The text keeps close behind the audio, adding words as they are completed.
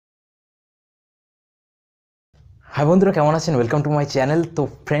High বন্ধুরা, কেমন আছেন? Welcome to my channel. তো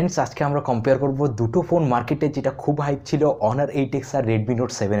ফ্রেন্ডস, আজকে আমরা কম্পেয়ার করব দুটো ফোন মার্কেটে যেটা খুব হাইপ ছিল, অনার 8X আর রেডমি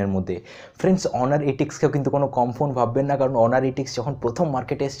নোট 7-এর মধ্যে। ফ্রেন্ডস, অনার 8Xকেও কিন্তু কোনো কম ফোন ভাববেন না, কারণ অনার 8X যখন প্রথম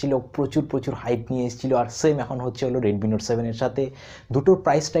মার্কেটে এসেছিল প্রচুর হাইপ নিয়ে এসেছিল, আর সেম এখন হচ্ছে হলো রেডমি নোট 7-এর সাথে। দুটোর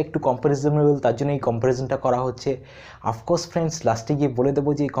প্রাইসটা একটু কম্পারিজনেবল, তার জন্য এই কম্পারিজনটা করা হচ্ছে। অফকোর্স ফ্রেন্ডস, লাস্টে গিয়ে বলে দেবো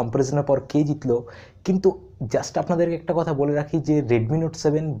যে এই কম্পারিজনের পর কে জিতলো, কিন্তু জাস্ট আপনাদেরকে একটা কথা বলে রাখি যে রেডমি নোট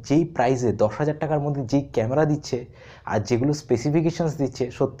 7 যেই প্রাইসে 10,000 টাকার মধ্যে যেই ক্যামেরা দিচ্ছে আর যেগুলো স্পেসিফিকেশনস দিচ্ছে,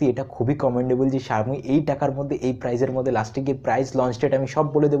 সত্যি এটা খুবই কমেন্ডেবল যে Xiaomi এই টাকার মধ্যে এই প্রাইসের মধ্যে। লাস্টে গিয়ে প্রাইস, লঞ্চ ডেট আমি সব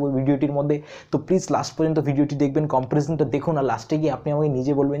বলে দেবো ভিডিওটির মধ্যে। তো প্লিজ লাস্ট পর্যন্ত ভিডিওটি দেখবেন, কম্পারিজনটা দেখুন, আর লাস্টে গিয়ে আপনি আমাকে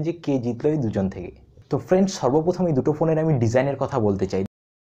নিজে বলবেন যে কে জিতলো এই দুজন থেকে। তো ফ্রেন্ডস, সর্বপ্রথম এই দুটো ফোনের আমি ডিজাইনের কথা বলতে চাই।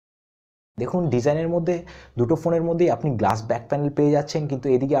 দেখুন, ডিজাইনের মধ্যে দুটো ফোনের মধ্যেই আপনি গ্লাস ব্যাক প্যানেল পেয়ে যাচ্ছেন, কিন্তু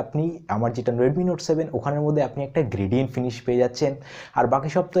এদিকে আপনি আমার যেটা রেডমি নোট 7 ওখানের মধ্যে আপনি একটা গ্রেডিয়েন্ট ফিনিশ পেয়ে যাচ্ছেন। আর বাকি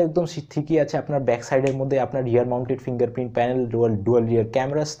সব তো একদম ঠিকই আছে। আপনার ব্যাক সাইডের মধ্যে আপনার রিয়ার মাউন্টেড ফিঙ্গারপ্রিন্ট প্যানেল, ডুয়াল রিয়ার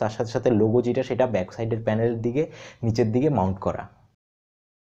ক্যামেরাস, তার সাথে সাথে লোগো যেটা, সেটা ব্যাক সাইডের প্যানেলের দিকে নিচের দিকে মাউন্ট করা।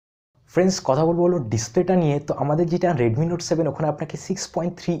 ফ্রেন্ডস, কথা বলবো হলো ডিসপ্লেটা নিয়ে। তো আমাদের যেটা রেডমি নোট 7 ওখানে আপনাকে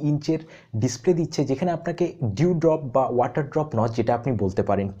 6.3 ইঞ্চের ডিসপ্লে দিচ্ছে, যেখানে আপনাকে ডিউ ড্রপ বা ওয়াটার ড্রপ নচ যেটা আপনি বলতে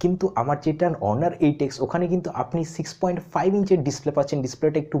পারেন। কিন্তু আমার যেটা অনার 8X ওখানে কিন্তু আপনি 6.5 ইঞ্চের ডিসপ্লে পাচ্ছেন।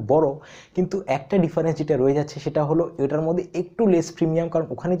 ডিসপ্লেটা একটু বড়, কিন্তু একটা ডিফারেন্স যেটা রয়ে যাচ্ছে সেটা হলো এটার মধ্যে একটু লেস প্রিমিয়াম, কারণ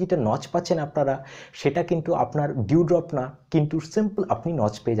ওখানে যেটা নচ পাচ্ছেন আপনারা সেটা কিন্তু আপনার ডিউ ড্রপ না, কিন্তু সিম্পল আপনি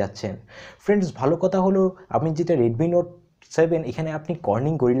নচ পেয়ে যাচ্ছেন। ফ্রেন্ডস, ভালো কথা হলো আপনি যেটা রেডমি নোট 7 এখানে আপনি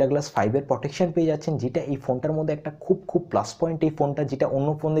কর্নিং গরিলা গ্লাস 5-এর প্রোটেকশন পেয়ে যাচ্ছেন, যেটা এই ফোনটার মধ্যে একটা খুব প্লাস পয়েন্ট। এই ফোনটা যেটা অন্য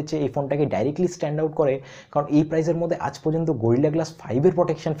ফোনের চেয়ে এই ফোনটাকে ডাইরেক্টলি স্ট্যান্ড আউট করে, কারণ এই প্রাইসের মধ্যে আজ পর্যন্ত গরিলা গ্লাস 5-এর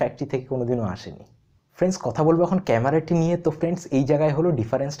প্রোটেকশন ফ্যাক্টরি থেকে কোনোদিনও আসেনি। ফ্রেন্ডস, কথা বলবো এখন ক্যামেরাটি নিয়ে। তো ফ্রেন্ডস, এই জায়গায় হলো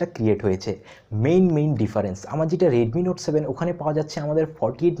ডিফারেন্সটা ক্রিয়েট হয়েছে। মেইন ডিফারেন্স আমার যেটা রেডমি নোট 7 ওখানে পাওয়া যাচ্ছে আমাদের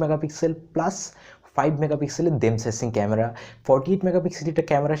 48 মেগাপিক্সেল প্লাস 5 মেগাপিক্সেলের দেম সেন্সিং ক্যামেরা। 48 মেগাপিক্সেল যেটা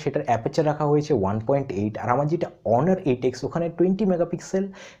ক্যামেরা, সেটার অ্যাপারচার রাখা হয়েছে 1.8। আর আমার যেটা অনার 8X ওখানে 20 মেগাপিক্সেল,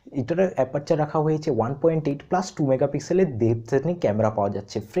 এটার অ্যাপারচার রাখা হয়েছে 1.8 প্লাস 2 মেগাপিক্সেলের দেম সেন্সিং ক্যামেরা পাওয়া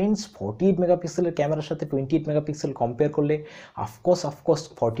যাচ্ছে। ফ্রেন্ডস, 48 মেগাপিক্সেলের ক্যামেরার সাথে 28 মেগাপিক্সেল কম্পেয়ার করলে অফকোর্স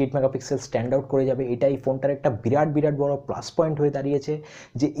 48 মেগাপিক্সেল স্ট্যান্ড আউট করে যাবে। এটা এই ফোনটার একটা বিরাট বড় প্লাস পয়েন্ট হয়ে দাঁড়িয়েছে,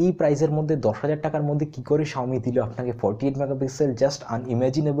 যে এই প্রাইসের মধ্যে 10,000 টাকার মধ্যে কী করে Xiaomi দিল আপনাকে 48 মেগাপিক্সেল, জাস্ট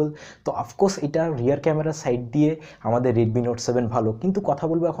আনইমাজিনেবল। তো অফকোর্স এটা রিয়ার ক্যামেরার সাইড দিয়ে আমাদের রেডমি নোট 7 ভালো, কিন্তু কথা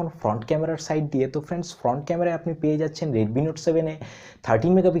বলবো এখন ফ্রন্ট ক্যামেরার সাইড দিয়ে। তো ফ্রেন্ডস, ফ্রন্ট ক্যামেরায় আপনি পেয়ে যাচ্ছেন রেডমি নোট 7-এ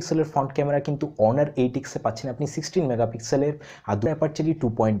 13 মেগাপিক্সেলের ফ্রন্ট ক্যামেরা, কিন্তু অনার 8X-এ পাচ্ছেন আপনি 16 মেগাপিক্সেলের, আর দুটো অ্যাপারচারই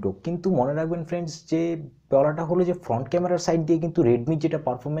 2.2। কিন্তু মনে রাখবেন ফ্রেন্ডস, যে বলাটা হলো যে ফ্রন্ট ক্যামেরার সাইড দিয়ে কিন্তু রেডমির যেটা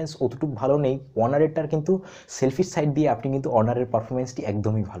পারফরমেন্স অতটুকু ভালো নেই, অনারেরটার কিন্তু সেলফির সাইড দিয়ে আপনি কিন্তু অনারের পারফরমেন্সটি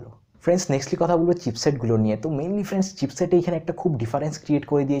একদমই ভালো। ফ্রেন্ডস, নেক্সটলি কথা বলবো চিপসেটগুলো নিয়ে। তো মেইনলি ফ্রেন্ডস, চিপসেটে এখানে একটা খুব ডিফারেন্স ক্রিয়েট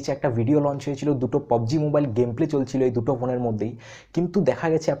করে দিয়েছে। একটা ভিডিও লঞ্চ হয়েছিল, দুটো পাবজি মোবাইল গেম প্লে চলছিল এই দুটো ফোনের মধ্যেই, কিন্তু দেখা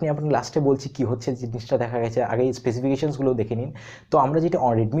গেছে আপনার লাস্টে বলছি কী হচ্ছে জিনিসটা, দেখা গেছে আগে এই স্পেসিফিকেশনসগুলো দেখে নিন। তো আমরা যেটা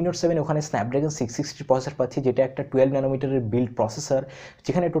রেডমি নোট 7 ওখানে স্ন্যাপড্রাগন 660 প্রসেসর পাচ্ছি, যেটা একটা 12 ন্যানোমিটারের বিল্ড প্রসেসর,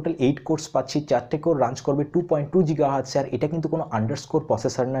 যেখানে টোটাল 8 কোর্স পাচ্ছি, 4টে কোর রাঞ্চ করবে 2.2 GHz। আর এটা কিন্তু কোনো আন্ডারস্কোর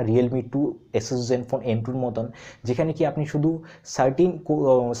প্রসেসর না, রিয়েলমি 2 এসএস জেনফোন N2-র মতন, যেখানে কি আপনি শুধু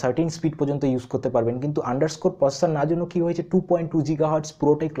সার্টিন স্পিড পর্যন্ত ইউজ করতে পারবেন, কিন্তু আন্ডারস্কোর প্রসেসর না, জন্য কি হয়েছে 2.2 GHz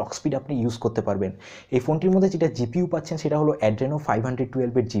পুরোটাই ক্লক স্পিড আপনি ইউজ করতে পারবেন। এই ফোনটির মধ্যে যেটা জিপিইউ পাচ্ছেন সেটা হলো অ্যাড্রেনো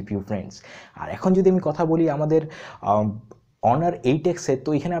 512-এর জিপিইউ ফ্রেন্ডস। আর এখন যদি আমি কথা বলি আমাদের অনার 8X-এ, তো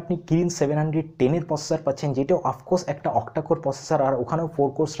এখানে আপনি কিরিন 710-এর প্রসেসর পাচ্ছেন, যেটাও অফকোর্স একটা অক্টাকোর প্রসেসর, আর ওখানেও 4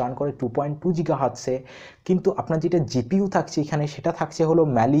 কোর্স রান করে 2.2 GHz-এ। কিন্তু আপনার যেটা জিপিইউ থাকছে এখানে, সেটা থাকছে হলো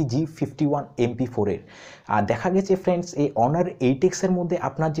ম্যালি G51 MP4-এর। আর দেখা গেছে ফ্রেন্ডস, এই অনার 8X-এর মধ্যে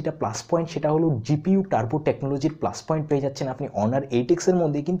আপনার যেটা প্লাস পয়েন্ট সেটা হলো জিপিইউ টার্বো টেকনোলজির প্লাস পয়েন্ট পেয়ে যাচ্ছেন আপনি অনার 8X-এর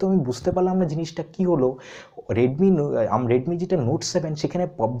মধ্যে। কিন্তু আমি বুঝতে পারলাম না জিনিসটা কী হলো, রেডমি যেটা নোট 7 সেখানে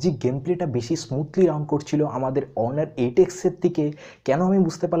পাবজি গেম প্লেটা বেশি স্মুথলি রান করছিল আমাদের অনার 8X-এর থেকে। কেন আমি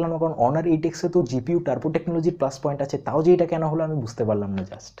বুঝতে পারলাম না, কারণ অনার 8X-এ তো জিপিইউ টার্বো টেকনোলজির প্লাস পয়েন্ট আছে, তাও যে এটা কেন হলো আমি বুঝতে পারলাম না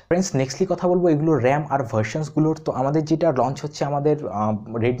জাস্ট। ফ্রেন্ডস, নেক্সটলি কথা বলবো এগুলো র্যাম আর ভার্সনসগুলোর। তো আমাদের যেটা লঞ্চ হচ্ছে আমাদের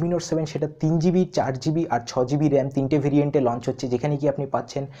রেডমি নোট 7, সেটা 3GB, 4GB আর 6GB র্যাম, তিনটে ভেরিয়েন্টে লঞ্চ হচ্ছে, যেখানে কি আপনি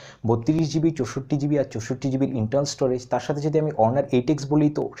পাচ্ছেন 32GB, 64GB আর 64GB ইন্টারনাল স্টোরেজ। তার সাথে যদি আমি অনার 8X বলি,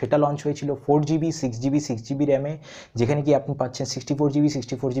 তো সেটা লঞ্চ হয়েছিল 4GB, 6GB র্যামে, যেখানে কি আপনি পাচ্ছেন 64GB,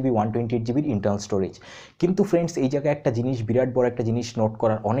 64GB 128GB internal storage. কিন্তু ফ্রেন্ডস, এই জায়গায় একটা জিনিস, বিরাট বড় একটা জিনিস নোট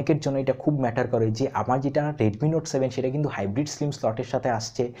করার, অনেকের জন্য এটা খুব ম্যাটার করে, যে আমার যেটা রেডমি নোট 7 সেটা কিন্তু হাইব্রিড স্লিম স্লটের সাথে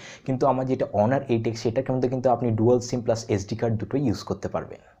আসছে, কিন্তু আমার যেটা অনার 8X সেটা এটার মধ্যে কিন্তু আপনি dual SIM plus SD card দুটোই ইউজ করতে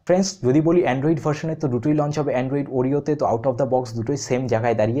পারবেন। ফ্রেন্ডস যদি বলি অ্যান্ড্রয়েড ভার্সনে তো দুটোই লঞ্চ হবে অ্যান্ড্রয়েড ওরিওতে, তো আউট অফ দ্য বক্স দুটোই সেম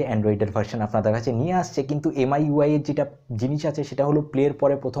জায়গায় দাঁড়িয়ে অ্যান্ড্রয়েডের ভার্সন আপনাদের কাছে নিয়ে আসছে, কিন্তু এমআই ইউআই এর যেটা জিনিস আছে সেটা হলো প্লের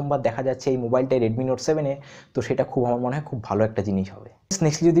পরে প্রথমবার দেখা যাচ্ছে এই মোবাইলটাই রেডমি নোট 7-এ, তো সেটা খুব আমার মনে হয় খুব ভালো একটা জিনিস হবে।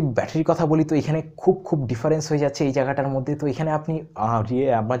 নেক্সটলি যদি ব্যাটারির কথা বলি তো এখানে খুব ডিফারেন্স হয়ে যাচ্ছে এই জায়গাটার মধ্যে। তো এখানে আপনি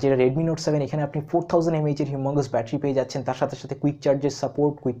আপনার যেটা রেডমি নোট 7 এখানে আপনি 4000 mAh-এর হিউমাঙ্গাস ব্যাটারি পেয়ে যাচ্ছেন, তার সাথে সাথে কুইক চার্জের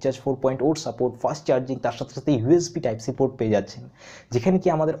support, quick charge 4.0 support, fast charging, তার সাথে সাথে ইউএসবি টাইপ সি পোর্ট পেয়ে যাচ্ছেন। যেখানে কি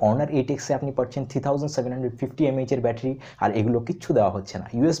আমাদের অনার 8X-এ আপনি পাচ্ছেন 3750 mAh-এর ব্যাটারি, আর এগুলো কিচ্ছু দেওয়া হচ্ছে না।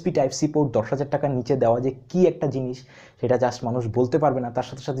 ইউএসবি টাইপ সি পোর্ট 10,000 টাকার নিচে দেওয়া যে কি একটা জিনিস সেটা জাস্ট মানুষ বলতে পারবে না। তার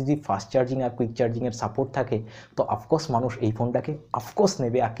সাথে সাথে যদি ফাস্ট চার্জিং আর কুইক চার্জিংয়ের সাপোর্ট থাকে তো অফকোর্স মানুষ এই ফোনটাকে অফকোর্স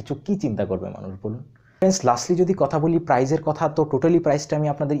নেবে, আর কিছু কি চিন্তা করবে মানুষ বলুন। ফ্রেন্ডস লাস্টলি যদি কথা বলি প্রাইসের কথা, তো টোটালি প্রাইসটা আমি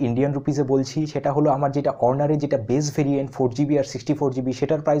আপনাদের ইন্ডিয়ান রুপিসে বলছি। সেটা হলো আমার যেটা অনারে যেটা বেস ভেরিয়েন্ট 4GB আর 64GB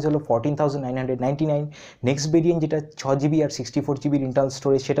সেটার প্রাইস হলো 14,999। নেক্সট ভেরিয়েন্ট যেটা 6GB আর 64GB ইন্টারনাল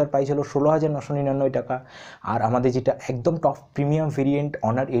স্টোরেজ সেটার প্রাইস হলো 16,999 টাকা। আর আমাদের যেটা একদম top premium variant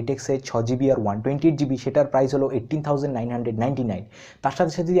honour 8X-এর 6GB আর 128GB সেটার প্রাইস হলো 18,999। তার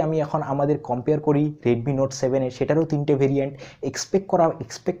সাথে সাথে যদি আমি এখন আমাদের কম্পেয়ার করি রেডমি নোট 7-এর, সেটারও 3টে ভেরিয়েন্ট।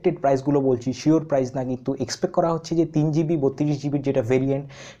 এক্সপেক্টেড প্রাইসগুলো বলছি, শিওর প্রাইস না, কিন্তু এক্সপেক্ট করা হচ্ছে যে 3GB 32GBর যেটা ভেরিয়েন্ট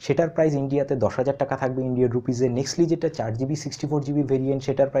সেটার প্রাইস ইন্ডিয়াতে 10,000 টাকা থাকবে ইন্ডিয়ান রুপিসে। নেক্সটলি যেটা 4GB 64GB ভেরিয়েন্ট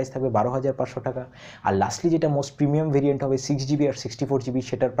সেটার প্রাইস থাকবে 12,500 টাকা। আর লাস্টলি যেটা মোস্ট প্রিমিয়াম ভেরিয়েন্ট হবে 6GB আর 64GB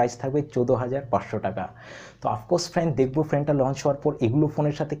সেটার প্রাইস থাকবে 14,500 টাকা। তো অফকোর্স ফ্রেন্ড দেখবো ফোনটা লঞ্চ হওয়ার পর এগুলো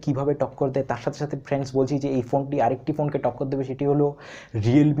ফোনের সাথে কীভাবে টক্কর দেয়। তার সাথে সাথে ফ্রেন্ডস বলছি যে এই ফোনটি আরেকটি ফোনকে টক্কর দেবে, সেটি হলো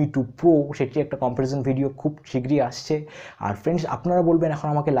Realme 2 Pro, সেটি একটা কম্পারিজন ভিডিও খুব শীঘ্রই আসছে। আর ফ্রেন্ডস আপনারা বলবেন এখন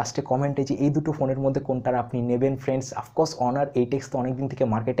আমাকে লাস্টে কমেন্টে যে এই দুটো ফোনের মধ্যে কোনটা আপনি নেবেন। ফ্রেন্ডস অফকোর্স অনার 8X তো অনেকদিন থেকে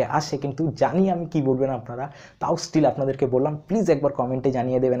মার্কেটে আসে, কিন্তু জানি আমি কি বলবেন আপনারা, তাও স্টিল আপনাদেরকে বললাম প্লিজ একবার কমেন্টে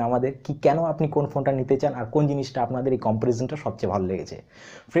জানিয়ে দেবেন আমাদের কি কেন আপনি কোন ফোনটা নিতে চান আর কোন জিনিসটা আপনাদের এই কম্পারিজনটা সবচেয়ে ভালো লেগেছে।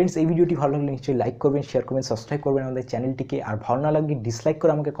 ফ্রেন্ডস এই ভিডিওটি ভালো লাগলে নিশ্চয়ই লাইক করবেন, শেয়ার করবেন, সাবস্ক্রাইব করবেন আমাদের চ্যানেলটিকে, আর ভালো না লাগলে ডিসলাইক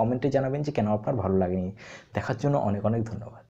করে আমাকে কমেন্টে জানাবেন যে কেন আপনার ভালো লাগেনি। দেখার জন্য অনেক ধন্যবাদ।